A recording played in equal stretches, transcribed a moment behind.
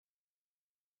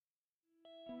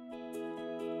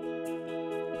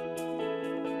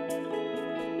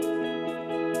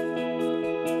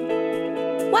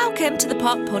Welcome to the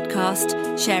Park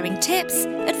Podcast, sharing tips,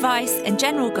 advice and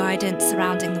general guidance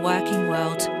surrounding the working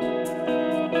world.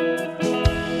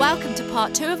 Welcome to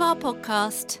part 2 of our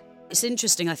podcast. It's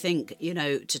interesting, I think,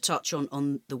 to touch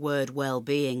on the word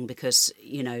well-being because,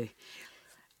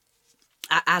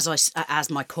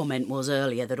 as my comment was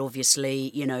earlier, that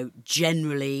obviously,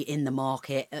 generally in the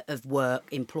market of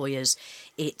work, employers,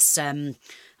 it's, I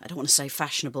don't want to say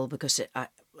fashionable because I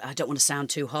don't want to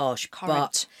sound too harsh,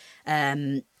 Correct.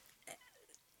 but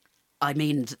I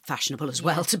mean fashionable as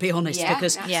well, to be honest,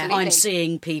 because absolutely. I'm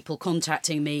seeing people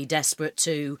contacting me desperate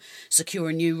to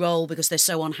secure a new role because they're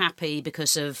so unhappy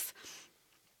because of,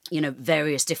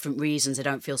 various different reasons. They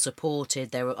don't feel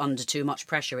supported, they're under too much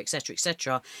pressure, etc.,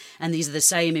 etc. And these are the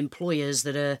same employers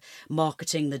that are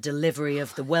marketing the delivery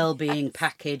of the well-being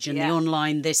package and the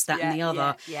online this, that and the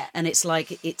other. And it's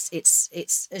like,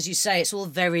 it's as you say, it's all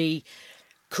very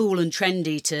cool and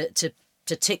trendy to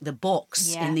tick the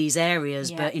box in these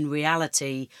areas, but in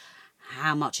reality,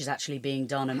 how much is actually being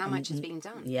done? How much is being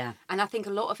done? Yeah. And I think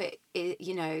a lot of it,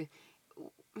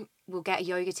 we'll get a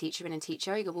yoga teacher in and teach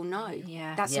yoga. Well, no,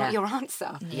 that's not your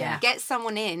answer. Yeah. Get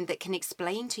someone in that can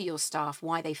explain to your staff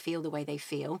why they feel the way they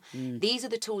feel. These are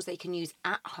the tools they can use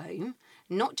at home,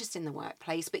 not just in the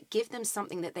workplace, but give them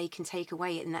something that they can take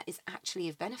away and that is actually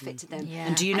of benefit to them.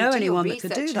 And do you know anyone that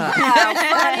could do that?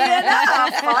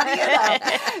 Funny enough.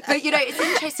 But, it's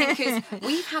interesting because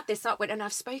we've had this up, and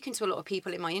I've spoken to a lot of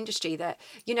people in my industry that,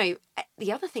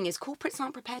 the other thing is corporates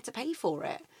aren't prepared to pay for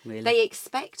it. Really? They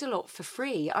expect a lot for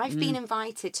free. I've been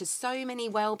invited to so many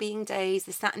well-being days,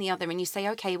 this, that and the other, and you say,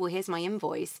 okay, well, here's my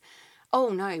invoice. Oh,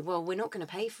 no, well, we're not going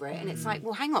to pay for it. And it's like,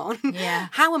 well, hang on. Yeah.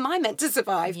 How am I meant to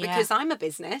survive? Yeah. Because I'm a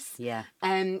business. Yeah.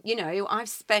 I've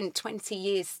spent 20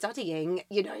 years studying,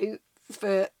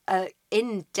 for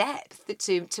in depth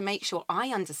to make sure I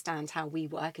understand how we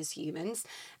work as humans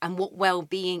and what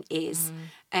well-being is,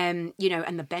 and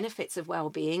the benefits of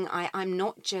well-being. I'm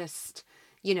not just,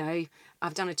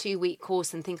 I've done a 2-week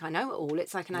course and think I know it all.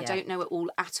 It's like, and I don't know it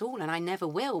all at all, and I never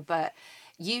will, but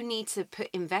you need to put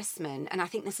investment. And I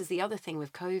think this is the other thing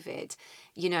with COVID.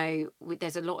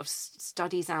 There's a lot of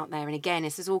studies out there. And again,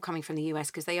 this is all coming from the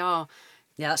US because they are...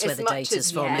 Yeah, that's where the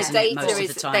data's from, the isn't it, data most is,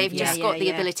 of the time? they've just got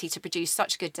the ability to produce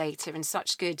such good data and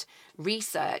such good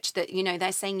research that,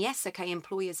 they're saying, yes, okay,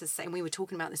 employers are saying, we were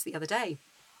talking about this the other day,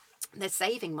 they're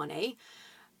saving money,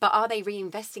 but are they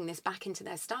reinvesting this back into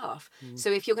their staff?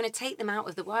 So if you're going to take them out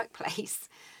of the workplace...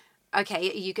 Okay,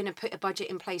 are you going to put a budget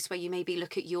in place where you maybe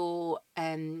look at your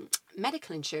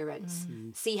medical insurance,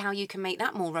 see how you can make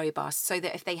that more robust so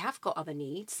that if they have got other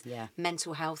needs,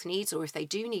 mental health needs, or if they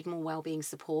do need more wellbeing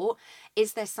support,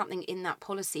 is there something in that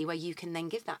policy where you can then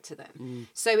give that to them?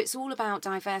 So it's all about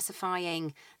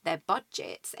diversifying their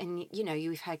budgets. And,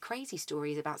 you've heard crazy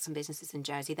stories about some businesses in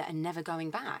Jersey that are never going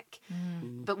back.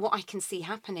 But what I can see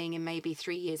happening in maybe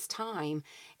 3 years' time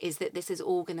is that this is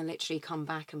all going to literally come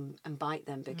back and bite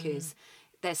them because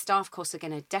their staff costs are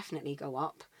going to definitely go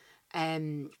up.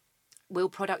 Will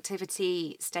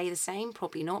productivity stay the same?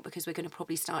 Probably not, because we're going to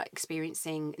probably start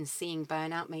experiencing and seeing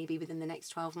burnout maybe within the next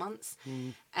 12 months.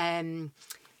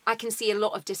 I can see a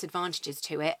lot of disadvantages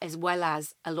to it as well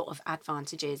as a lot of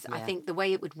advantages. I think the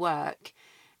way it would work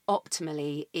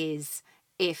optimally is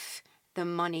if the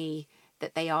money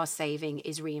that they are saving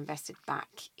is reinvested back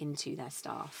into their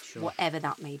staff, whatever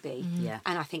that may be.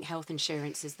 And I think health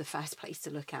insurance is the first place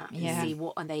to look at and see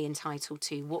what are they entitled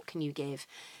to, what can you give.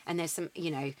 And there's some,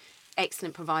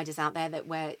 excellent providers out there that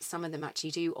where some of them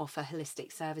actually do offer holistic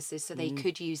services. So they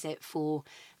could use it for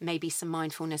maybe some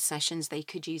mindfulness sessions, they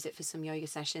could use it for some yoga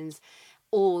sessions,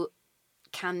 or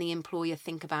can the employer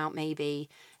think about maybe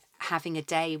having a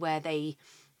day where they,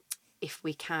 if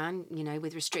we can,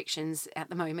 with restrictions at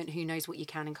the moment, who knows what you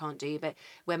can and can't do, but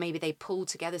where maybe they pull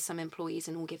together some employees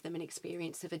and all give them an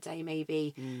experience of a day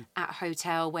maybe at a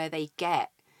hotel where they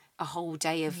get a whole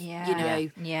day of,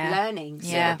 learning.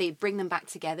 So that they bring them back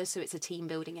together. So it's a team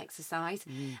building exercise.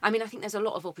 I mean, I think there's a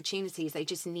lot of opportunities. They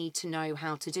just need to know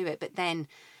how to do it. But then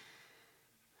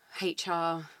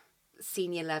HR,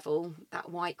 senior level,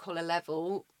 that white collar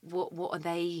level, what are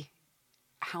they...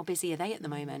 How busy are they at the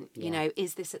moment?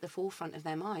 Is this at the forefront of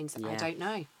their minds? I don't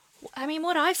know. I mean,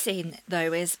 what I've seen,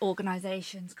 though, is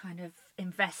organisations kind of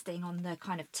investing on the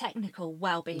kind of technical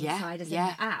well-being side as in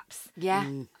the apps.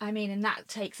 I mean, and that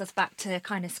takes us back to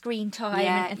kind of screen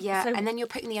time. So, and then you're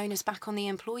putting the onus back on the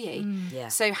employee.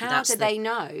 So how do they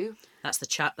know? That's the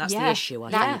issue, I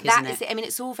think, isn't it? I mean,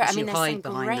 it's all very... I mean, you there's hide some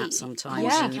behind great... that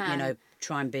sometimes and,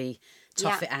 try and be...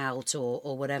 tough it out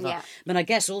or whatever. But I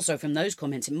guess also from those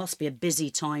comments, it must be a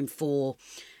busy time for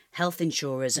health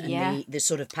insurers and the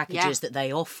sort of packages that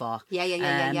they offer.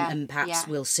 And perhaps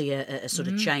we'll see a sort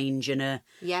of change and a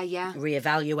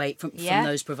reevaluate from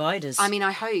those providers. I mean,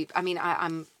 I hope. I mean,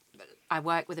 I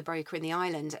work with a broker in the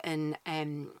island, and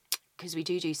because we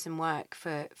do some work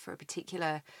for a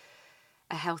particular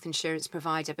a health insurance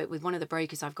provider, but with one of the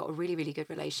brokers, I've got a really, really good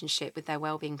relationship with their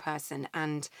wellbeing person,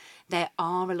 and there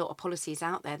are a lot of policies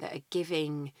out there that are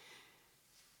giving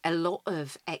a lot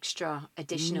of extra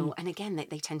additional, and again,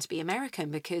 they tend to be American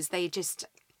because they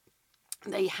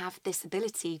have this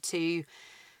ability to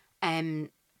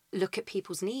look at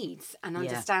people's needs and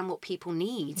understand what people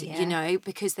need, you know,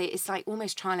 because it's like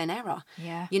almost trial and error,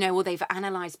 you know, or they've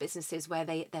analysed businesses where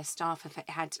their staff have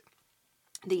had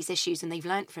these issues and they've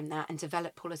learnt from that and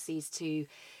developed policies to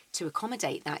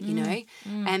accommodate that, you know.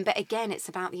 But again, it's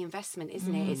about the investment,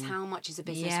 isn't it? It's how much is a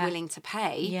business willing to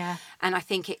pay. And I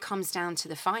think it comes down to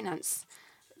the finances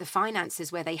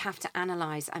where they have to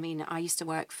analyse. I mean, I used to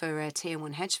work for a tier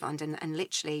 1 hedge fund, and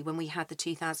literally when we had the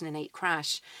 2008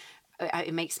 crash,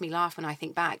 it makes me laugh when I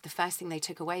think back. The first thing they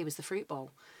took away was the fruit bowl.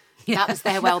 That was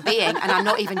their well-being, and I'm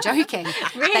not even joking.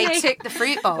 Really? They took the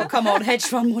fruit bowl. Well, come on, hedge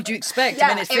fund, what do you expect? I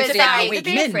mean, it's 50-hour week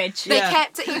min. They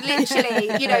kept it,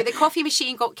 literally, you know, the coffee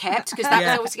machine got kept because that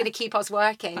was always going to keep us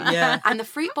working. And the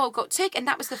fruit bowl got took, and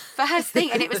that was the first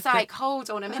thing. And it was like,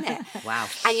 hold on a minute. Wow.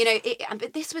 And, you know,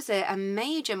 but this was a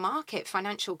major market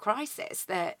financial crisis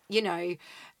that, you know,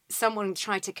 someone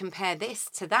tried to compare this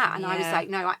to that, and I was like,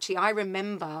 no, actually, I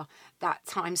remember that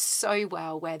time so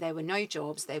well, where there were no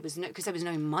jobs, because there was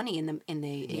no money in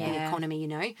the economy, you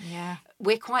know.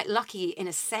 We're quite lucky in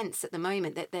a sense at the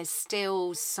moment that there's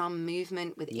still some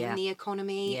movement within the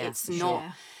economy. It's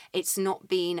not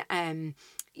been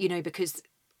you know, because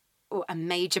a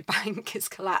major bank has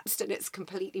collapsed and it's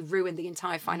completely ruined the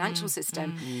entire financial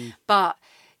system. But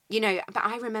you know,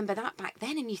 I remember that back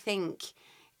then, and you think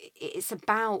it's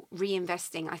about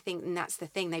reinvesting, I think, and that's the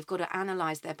thing. They've got to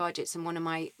analyse their budgets. And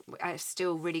I'm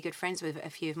still really good friends with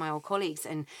a few of my old colleagues,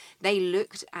 and they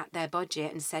looked at their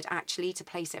budget and said, actually, to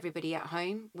place everybody at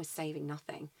home, we're saving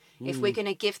nothing. If we're going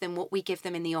to give them what we give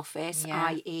them in the office,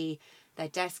 i.e. their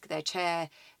desk, their chair,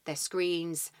 their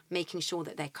screens, making sure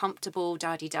that they're comfortable,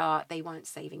 they weren't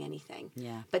saving anything.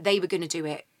 But they were going to do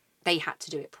it. They had to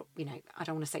do it, you know, I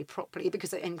don't want to say properly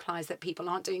because it implies that people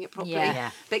aren't doing it properly.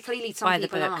 But clearly some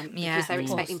people aren't because they're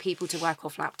expecting people to work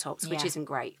off laptops, which isn't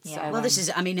great. So, well, this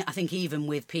is, I mean, I think even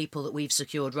with people that we've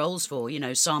secured roles for, you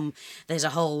know, there's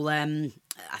a whole, I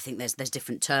think there's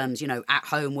different terms, you know, at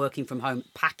home, working from home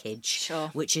package,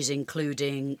 which is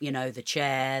including, you know, the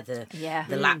chair, the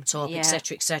laptop,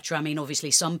 etc., etc. I mean,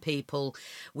 obviously some people,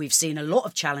 we've seen a lot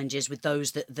of challenges with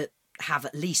those that have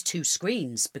at least 2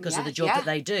 screens because of the job that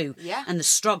they do, and the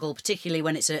struggle, particularly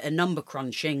when it's a number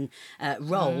crunching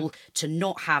role, to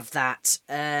not have that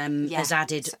has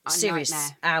added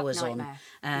serious hours on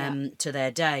to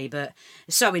their day. But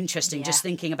it's so interesting just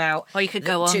thinking about you could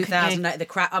go on 2008, the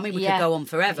crap. I mean, we could go on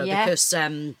forever because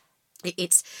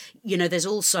it's, you know, there's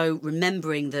also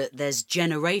remembering that there's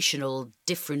generational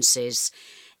differences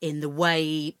in the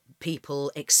way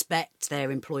people expect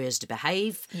their employers to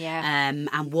behave,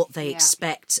 and what they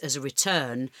expect as a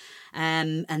return,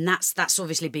 and that's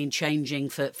obviously been changing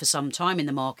for some time in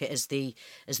the market as the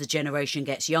generation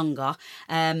gets younger.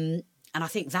 And I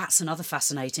think that's another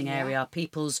fascinating area,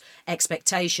 people's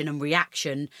expectation and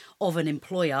reaction of an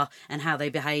employer and how they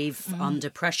behave under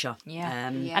pressure.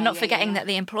 And not forgetting that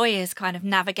the employer is kind of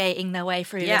navigating their way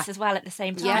through this as well at the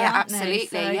same time. Absolutely.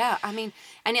 So... I mean,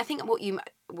 and I think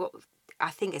what I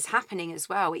think is happening as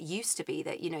well, it used to be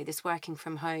that, you know, this working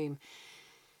from home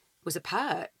was a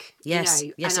perk. Yes, you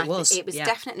know? yes, and it was. It was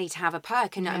definitely to have a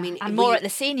perk, and I mean, and more at the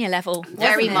senior level,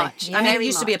 very much. I mean, it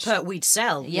used to be a perk we'd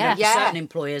sell. You know, certain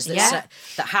employers that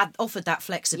had offered that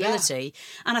flexibility,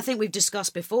 and I think we've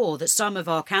discussed before that some of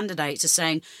our candidates are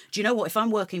saying, "Do you know what? If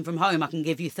I'm working from home, I can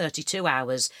give you 32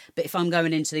 hours, but if I'm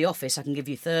going into the office, I can give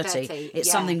you 30."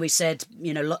 It's something we said,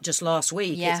 you know, just last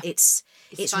week. It's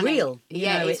real. You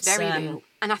know, it's very real,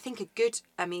 and I think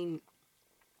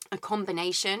a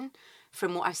combination.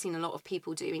 From what I've seen a lot of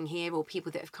people doing here, or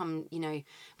people that have come, you know,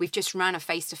 we've just ran a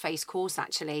face-to-face course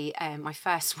actually, my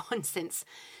first one since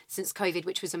COVID,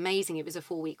 which was amazing. It was a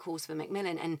 4-week course for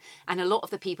Macmillan, and a lot of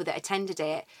the people that attended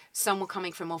it, some were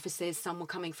coming from offices, some were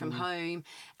coming from home,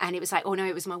 and it was like, oh no,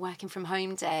 it was my working from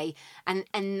home day, and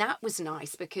that was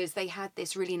nice because they had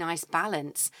this really nice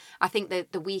balance. I think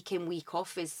that the week in, week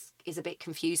off is is a bit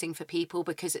confusing for people,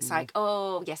 because it's like,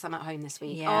 oh yes, I'm at home this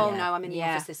week. No, I'm in the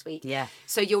office this week.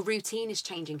 So your routine is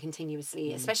changing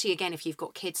continuously, especially again if you've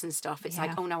got kids and stuff. It's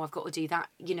like, oh no, I've got to do that.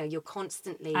 You know, you're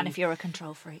constantly, and if you're a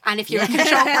control freak, and you've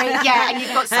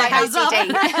got slight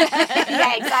OCD.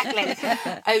 Yeah,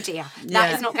 exactly. Oh dear,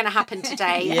 that is not going to happen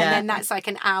today. And then that's like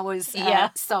an hour's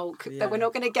sulk that we're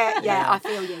not going to get. I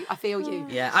feel you.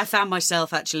 Yeah, I found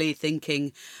myself actually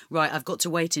thinking, right, I've got to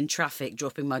wait in traffic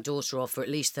dropping my daughter off for at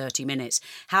least 30 minutes.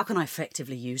 How can I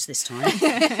effectively use this time?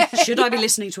 Should I be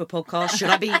listening to a podcast? Should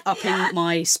I be upping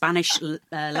my Spanish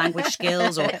language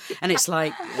skills? And it's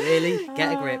like, really?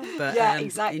 Get a grip. But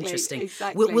exactly. Interesting.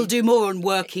 We'll do more on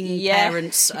working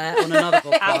parents on another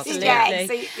podcast.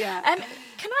 Absolutely.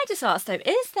 Can I just ask though,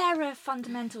 is there a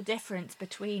fundamental difference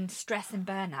between stress and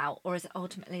burnout, or is it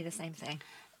ultimately the same thing?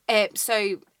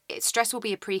 So stress will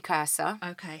be a precursor.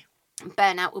 Okay.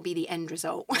 Burnout will be the end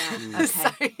result. Okay.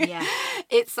 So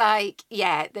it's like,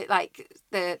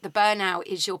 the burnout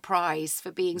is your prize for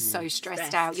being so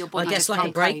stressed out. Your body, I guess, like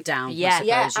a breakdown.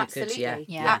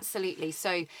 Absolutely. Absolutely.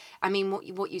 So, I mean,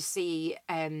 what you see,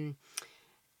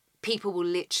 people will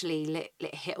literally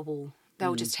hit a wall.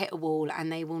 They'll just hit a wall,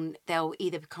 and they'll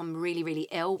either become really, really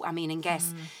ill. I mean, and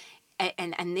guess,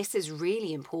 and this is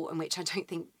really important, which I don't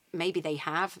think maybe they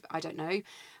have. I don't know.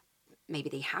 Maybe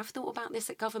they have thought about this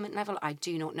at government level. I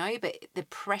do not know. But the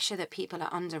pressure that people are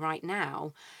under right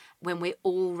now, when we're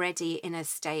already in a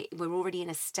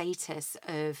status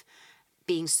of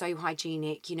being so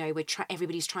hygienic, you know,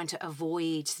 everybody's trying to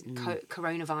avoid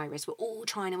coronavirus. We're all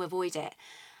trying to avoid it.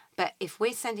 But if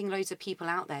we're sending loads of people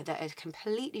out there that are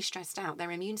completely stressed out,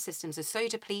 their immune systems are so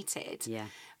depleted,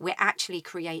 we're actually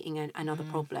creating another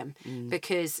problem,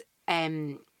 because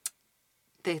the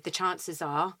chances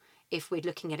are, if we're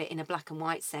looking at it in a black and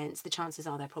white sense, the chances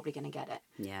are they're probably going to get it.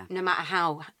 Yeah. No matter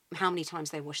how many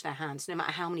times they wash their hands, no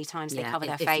matter how many times they cover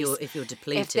their face. If you're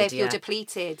depleted, if you're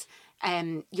depleted,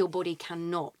 your body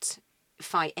cannot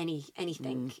fight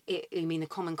anything. I mean, the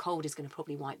common cold is going to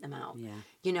probably wipe them out.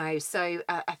 You know, so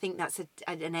I think that's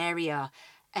an area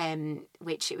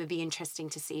which it would be interesting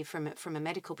to see from a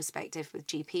medical perspective with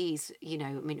GPs. You know,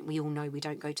 I mean, we all know we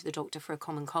don't go to the doctor for a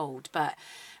common cold, but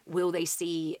will they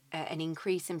see an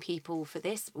increase in people for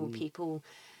this? Will people,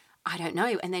 I don't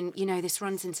know. And then, you know, this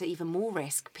runs into even more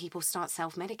risk. People start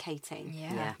self-medicating.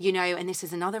 You know, and this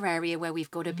is another area where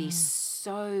we've got to be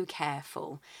so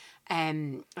careful.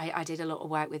 I did a lot of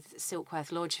work with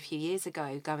Silkworth Lodge a few years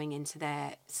ago, going into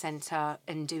their centre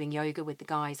and doing yoga with the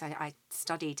guys. I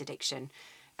studied addiction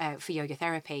for yoga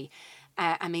therapy.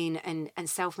 I mean, and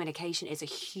self-medication is a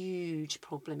huge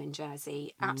problem in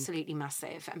Jersey, absolutely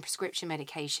massive, and prescription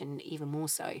medication even more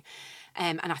so.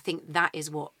 And I think that is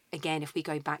what, again, if we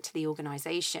go back to the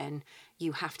organisation,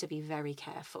 you have to be very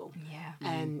careful.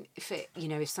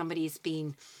 If somebody's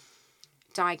been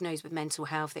diagnosed with mental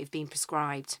health, they've been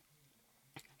prescribed,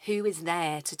 who is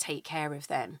there to take care of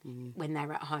them when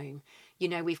they're at home? You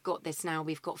know, we've got this now.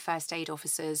 We've got first aid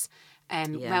officers.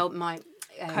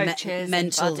 Coaches,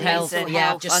 mental health.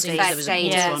 I've just seen there was a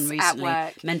course on recently. At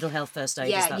work. Mental health first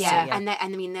aid. And I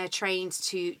mean, they're trained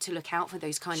to look out for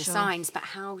those kind of signs. But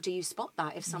how do you spot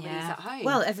that if somebody's at home?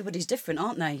 Well, everybody's different,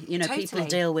 aren't they? You know, people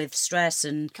deal with stress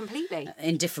and completely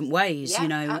in different ways. You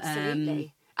know,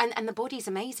 absolutely. And the body's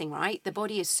amazing, right? The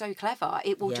body is so clever.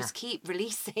 It will just keep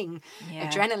releasing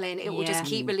adrenaline. It will just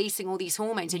keep releasing all these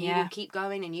hormones, and you will keep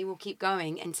going and you will keep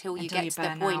going until you get to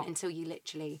the point, until you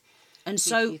literally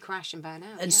you crash and burn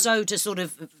out. And so to sort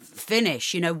of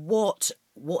finish, you know, what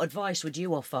advice would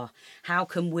you offer? How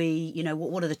can we, you know,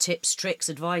 what are the tips, tricks,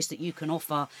 advice that you can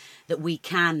offer that we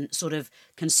can sort of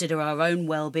consider our own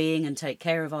well-being and take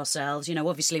care of ourselves? You know,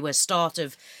 obviously we're start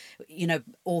of, you know,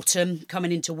 autumn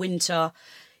coming into winter.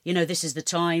 You know, this is the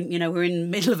time, you know, we're in the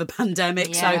middle of a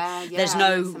pandemic, so there's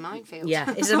no... It's a minefield.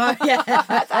 Yeah, it's a minefield.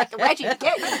 Like, where do you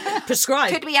begin?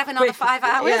 Prescribe. Could we have another 5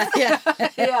 hours?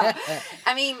 Yeah.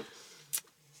 I mean,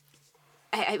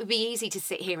 it would be easy to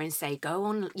sit here and say, go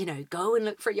and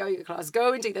look for a yoga class,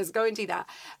 go and do this, go and do that.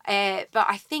 But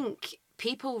I think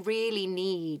people really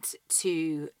need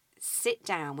to sit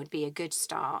down would be a good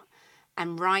start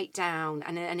and write down,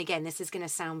 and again, this is going to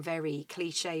sound very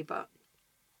cliche, but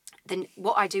then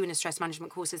what I do in a stress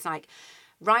management course is like,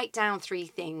 write down 3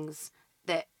 things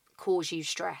that cause you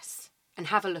stress and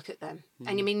have a look at them.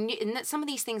 And I mean, and some of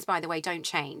these things, by the way, don't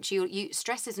change.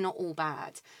 Stress is not all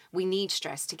bad. We need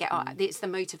stress to get it's the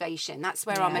motivation. That's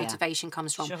where our motivation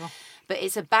comes from. Sure. But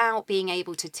it's about being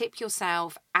able to tip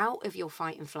yourself out of your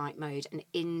fight and flight mode and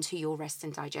into your rest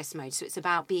and digest mode. So it's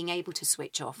about being able to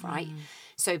switch off, right?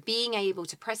 So being able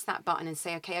to press that button and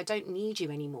say, okay, I don't need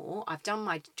you anymore. I've done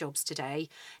my jobs today.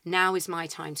 Now is my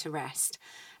time to rest.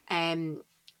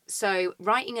 So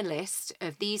writing a list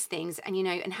of these things and,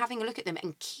 and having a look at them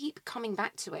and keep coming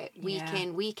back to it week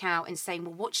in, week out and saying,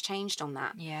 well, what's changed on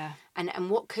that? Yeah. And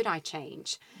what could I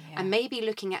change? Yeah. And maybe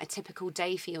looking at a typical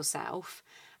day for yourself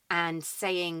and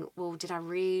saying, well, did I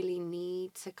really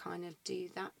need to kind of do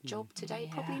that job today?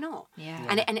 Yeah. Probably not. Yeah.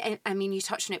 And I mean, you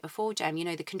touched on it before, Jem,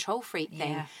 the control freak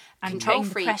thing. Yeah. And control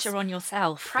freak. Pressure on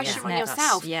yourself. Pressure on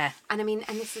yourself. Yeah. And I mean,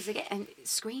 and this is, again,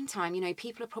 screen time,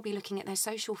 people are probably looking at their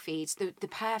social feeds, the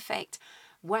perfect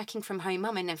working from home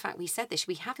mum. And in fact, we said this,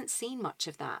 we haven't seen much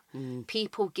of that.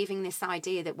 People giving this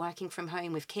idea that working from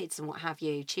home with kids and what have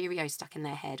you, Cheerios stuck in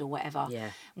their head or whatever,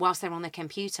 whilst they're on their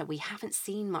computer. We haven't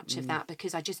seen much of that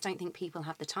because I just don't think people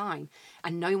have the time,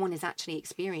 and no one is actually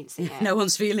experiencing it. No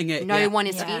one's feeling it. No one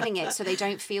is feeling it, so they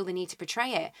don't feel the need to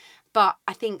portray it. But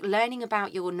I think learning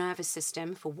about your nervous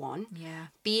system, for one,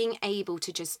 being able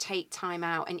to just take time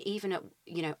out, and even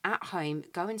at home,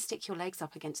 go and stick your legs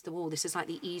up against the wall. This is like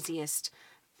the easiest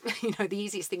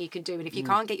thing you can do. And if you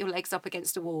can't get your legs up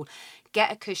against a wall,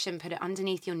 get a cushion, put it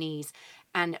underneath your knees.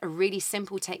 And a really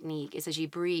simple technique is, as you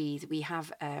breathe, we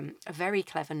have a very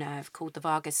clever nerve called the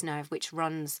vagus nerve, which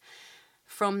runs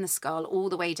from the skull all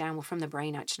the way down, from the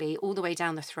brain actually, all the way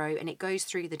down the throat, and it goes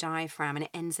through the diaphragm and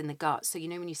it ends in the gut. So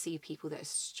when you see people that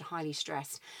are highly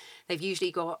stressed, they've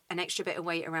usually got an extra bit of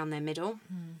weight around their middle.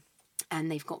 And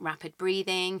they've got rapid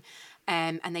breathing,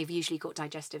 and they've usually got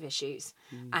digestive issues.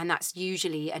 And that's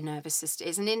usually a nervous system.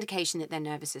 It's an indication that their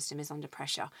nervous system is under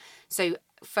pressure. So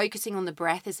focusing on the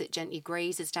breath as it gently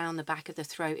grazes down the back of the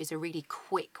throat is a really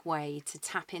quick way to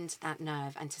tap into that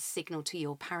nerve and to signal to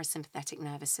your parasympathetic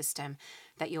nervous system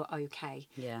that you're okay.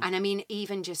 Yeah. And I mean,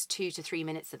 even just 2 to 3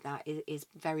 minutes of that is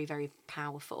very, very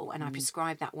powerful. And I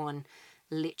prescribe that one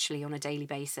literally on a daily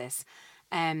basis.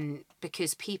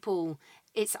 Because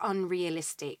it's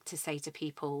unrealistic to say to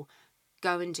people,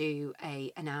 go and do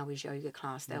an hour's yoga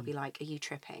class. They'll be like, are you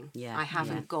tripping? Yeah, I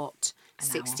haven't got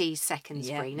 60 seconds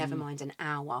free, never mind an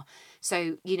hour.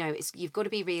 So, you've got to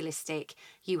be realistic.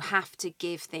 You have to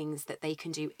give things that they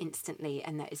can do instantly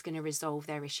and that is going to resolve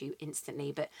their issue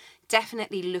instantly. But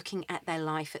definitely looking at their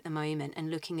life at the moment and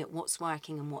looking at what's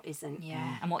working and what isn't.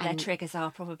 Yeah, and what their triggers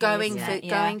are probably. Going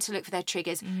to look for their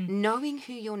triggers, knowing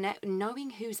who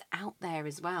knowing who's out there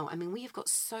as well. I mean, we have got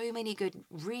so many good,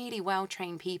 really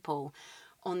well-trained people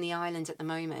on the island at the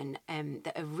moment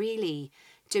that are really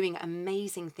doing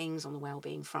amazing things on the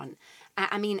wellbeing front.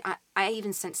 I mean, I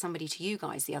even sent somebody to you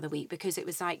guys the other week because it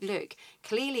was like, look,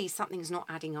 clearly something's not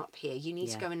adding up here. You need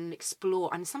to go and explore.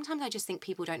 And sometimes I just think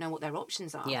people don't know what their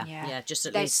options are. Just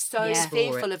at they're least so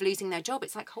fearful of losing their job.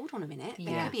 It's like, hold on a minute,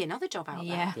 there could be another job out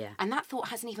there. And that thought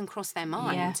hasn't even crossed their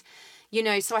mind.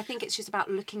 So I think it's just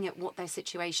about looking at what their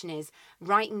situation is,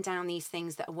 writing down these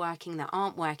things that are working, that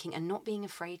aren't working, and not being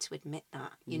afraid to admit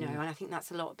that, and I think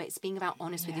that's a lot, but it's being about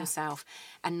honest with yourself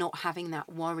and not having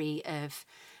that worry of,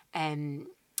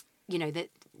 that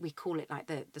we call it like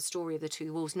the story of the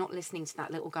two wolves, not listening to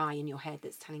that little guy in your head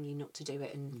that's telling you not to do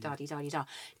it and da-di-da-di-da.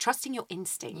 Trusting your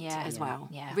instinct as well.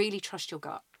 Yeah. Really trust your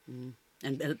gut.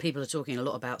 And people are talking a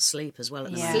lot about sleep as well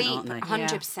at the moment, aren't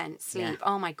they? 100% sleep. Yeah.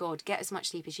 Oh my God, get as much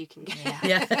sleep as you can get.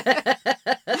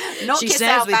 She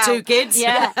says with 2 kids.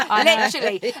 Yeah,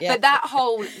 literally. But that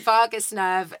whole vagus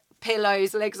nerve,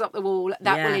 pillows, legs up the wall,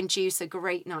 that will induce a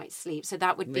great night's sleep. So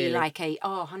that would be like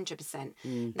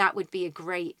 100%. That would be a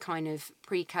great kind of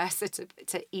precursor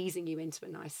to easing you into a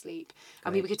nice sleep.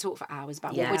 Great. I mean, we could talk for hours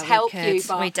about what would help you.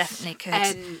 But, we definitely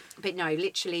could. But no,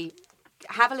 literally,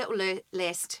 have a little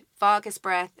list, vagus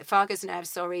nerve,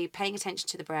 paying attention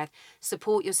to the breath,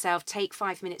 support yourself, take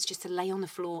 5 minutes just to lay on the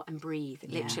floor and breathe.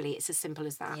 Literally, it's as simple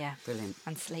as that. Yeah, brilliant.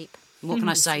 And sleep. What can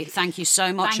I say? Thank you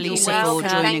so much, Lisa, for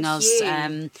joining us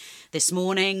this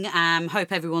morning.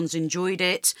 Hope everyone's enjoyed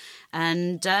it.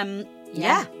 And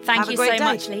thank you so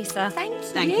much, Lisa.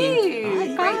 Thank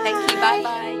you. Great, thank you.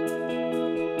 Bye-bye.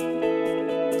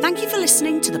 Thank you for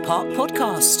listening to the Park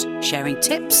Podcast, sharing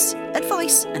tips,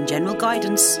 advice and general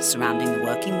guidance surrounding the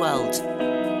working world.